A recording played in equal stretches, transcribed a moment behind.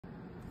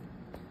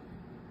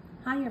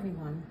Hi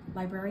everyone,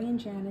 Librarian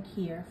Janet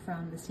here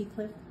from the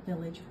Seacliff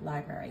Village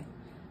Library.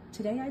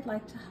 Today I'd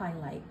like to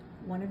highlight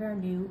one of our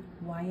new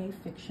YA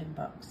fiction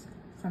books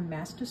from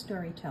master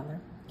storyteller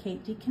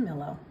Kate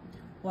DiCamillo,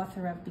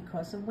 author of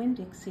Because of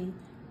Winn-Dixie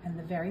and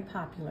the very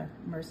popular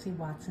Mercy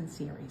Watson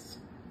series.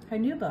 Her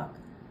new book,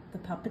 The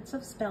Puppets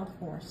of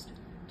Spellforced,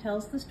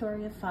 tells the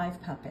story of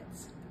 5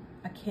 puppets,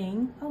 a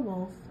king, a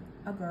wolf,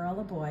 a girl,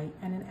 a boy,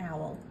 and an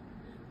owl,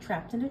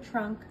 trapped in a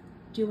trunk,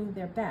 doing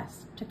their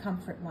best to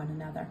comfort one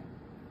another.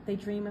 They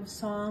dream of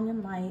song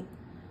and light,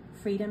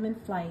 freedom and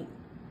flight,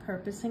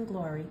 purpose and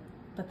glory,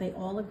 but they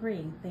all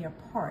agree they are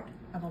part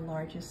of a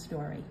larger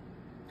story.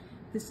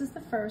 This is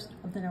the first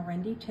of the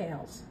Narendi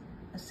Tales,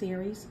 a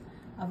series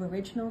of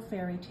original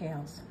fairy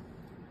tales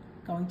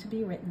going to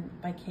be written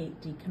by Kate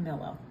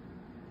DiCamillo.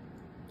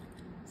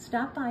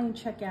 Stop by and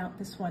check out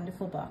this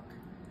wonderful book.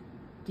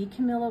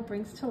 DiCamillo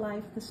brings to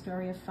life the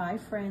story of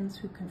 5 friends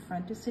who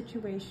confront a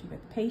situation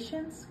with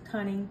patience,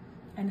 cunning,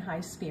 and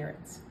high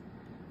spirits.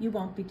 You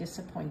won't be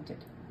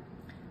disappointed.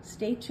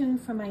 Stay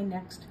tuned for my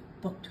next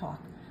book talk,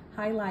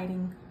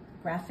 highlighting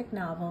graphic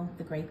novel,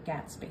 The Great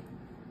Gatsby.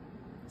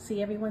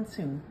 See everyone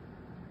soon.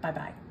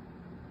 Bye-bye.